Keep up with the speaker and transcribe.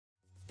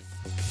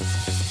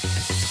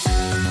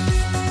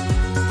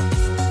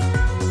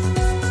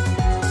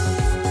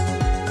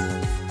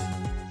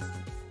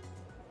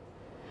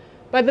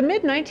By the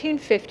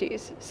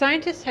mid-1950s,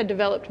 scientists had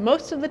developed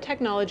most of the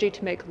technology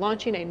to make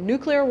launching a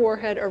nuclear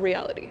warhead a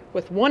reality,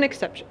 with one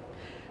exception.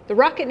 The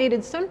rocket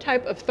needed some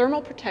type of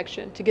thermal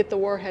protection to get the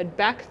warhead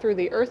back through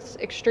the Earth's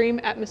extreme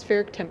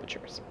atmospheric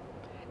temperatures.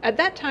 At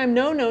that time,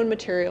 no known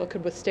material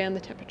could withstand the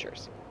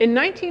temperatures. In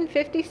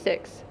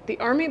 1956, the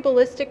Army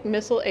Ballistic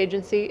Missile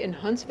Agency in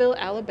Huntsville,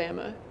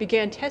 Alabama,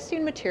 began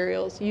testing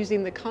materials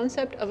using the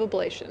concept of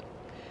ablation.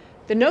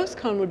 The nose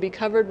cone would be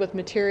covered with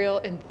material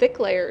in thick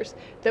layers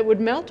that would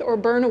melt or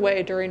burn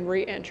away during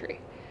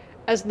re-entry.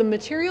 As the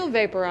material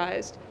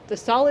vaporized, the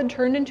solid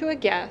turned into a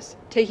gas,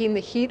 taking the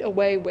heat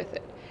away with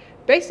it.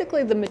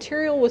 Basically, the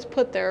material was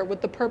put there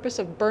with the purpose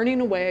of burning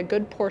away a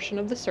good portion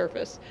of the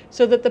surface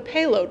so that the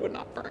payload would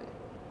not burn.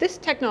 This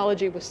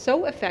technology was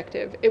so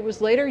effective, it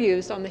was later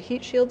used on the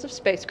heat shields of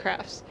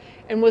spacecrafts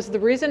and was the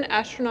reason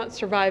astronauts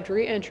survived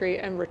re-entry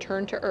and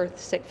returned to Earth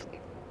safely.